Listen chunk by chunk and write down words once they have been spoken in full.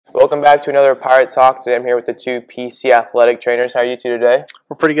Welcome back to another Pirate Talk. Today I'm here with the two PC athletic trainers. How are you two today?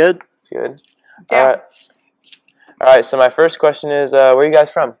 We're pretty good. It's good. Yeah. All right. So my first question is, where are you guys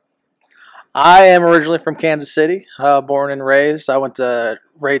from? I am originally from Kansas City, born and raised. I went to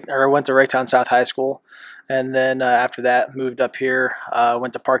Raytown South High School, and then after that moved up here.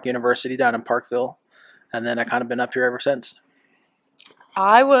 Went to Park University down in Parkville, and then I kind of been up here ever since.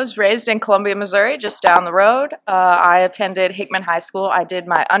 I was raised in Columbia, Missouri, just down the road. I attended Hickman High School. I did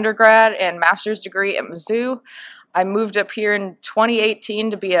my undergrad and master's degree at Mizzou. I moved up here in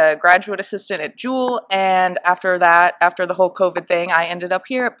 2018 to be a graduate assistant at Jewel, and after that, after the whole COVID thing, I ended up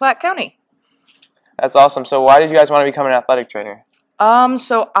here at Platte County. That's awesome. So why did you guys want to become an athletic trainer?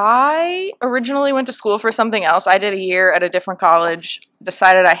 So I originally went to school for something else. I did a year at a different college,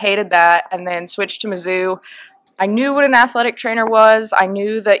 decided I hated that, and then switched to Mizzou. I knew what an athletic trainer was. I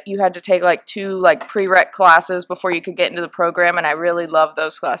knew that you had to take like two prereq classes before you could get into the program, and I really loved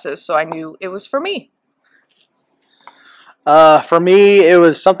those classes, so I knew it was for me. For me, it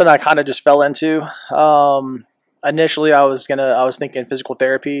was something I kind of just fell into. Initially, I was thinking physical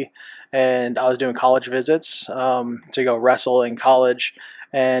therapy, and I was doing college visits to go wrestle in college.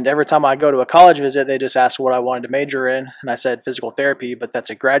 And every time I go to a college visit, they just ask what I wanted to major in, and I said physical therapy, but that's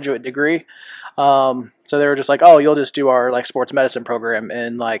a graduate degree. So they were just like, "Oh, you'll just do our sports medicine program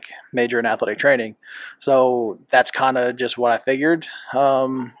and major in athletic training." So that's kind of just what I figured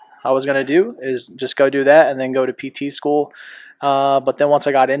I was gonna do, is just go do that and then go to PT school. But then once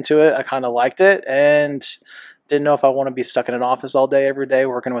I got into it, I kind of liked it and didn't know if I want to be stuck in an office all day, every day,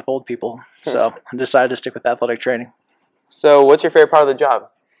 working with old people. So I decided to stick with athletic training. So what's your favorite part of the job?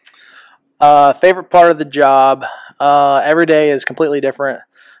 Favorite part of the job, every day is completely different.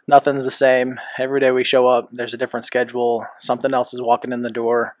 Nothing's the same. Every day we show up, there's a different schedule. Something else is walking in the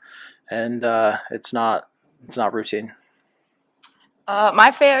door, and it's not routine.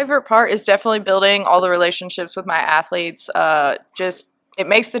 My favorite part is definitely building all the relationships with my athletes. It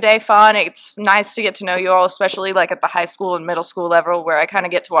makes the day fun. It's nice to get to know you all, especially at the high school and middle school level, where I kind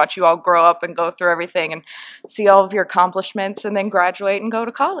of get to watch you all grow up and go through everything and see all of your accomplishments and then graduate and go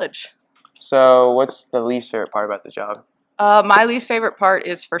to college. So what's the least favorite part about the job? My least favorite part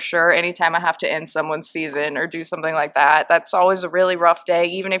is for sure anytime I have to end someone's season or do something like that. That's always a really rough day,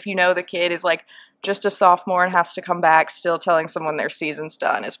 even if you know the kid is just a sophomore and has to come back. Still telling someone their season's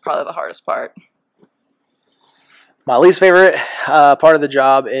done is probably the hardest part. My least favorite part of the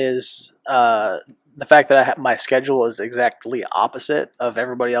job is the fact that my schedule is exactly opposite of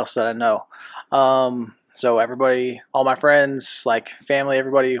everybody else that I know. So everybody, all my friends, family,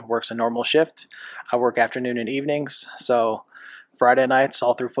 everybody works a normal shift. I work afternoon and evenings. So Friday nights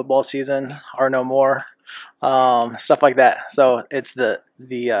all through football season are no more, stuff like that. So it's the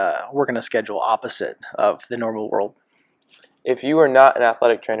working a schedule opposite of the normal world. If you were not an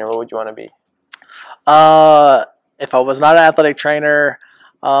athletic trainer, what would you want to be? If I was not an athletic trainer,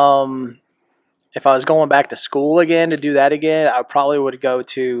 if I was going back to school again to do that again, I probably would go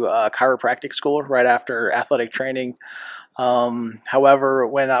to chiropractic school right after athletic training. However,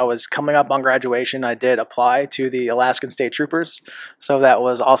 when I was coming up on graduation, I did apply to the Alaskan State Troopers, so that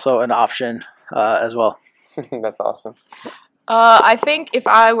was also an option as well. That's awesome. I think if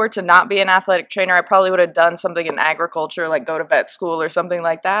I were to not be an athletic trainer, I probably would have done something in agriculture, like go to vet school or something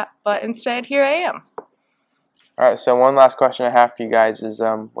like that. But instead, here I am. All right, so one last question I have for you guys is,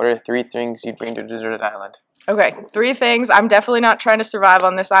 what are 3 things you'd bring to a deserted island? Okay, 3 things. I'm definitely not trying to survive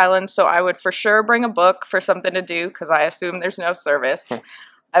on this island, so I would for sure bring a book for something to do, because I assume there's no service.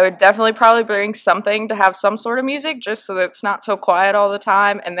 I would definitely probably bring something to have some sort of music, just so that it's not so quiet all the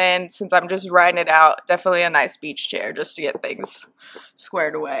time. And then, since I'm just riding it out, definitely a nice beach chair, just to get things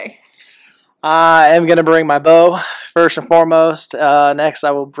squared away. I am going to bring my bow, first and foremost. Next,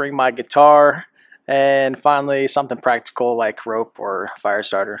 I will bring my guitar. And finally, something practical like rope or fire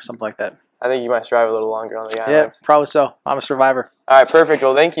starter, something like that. I think you might survive a little longer on the island. Yeah, probably so. I'm a survivor. All right, perfect.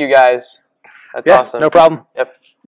 Well, thank you guys. That's awesome. awesome. No problem. Yep.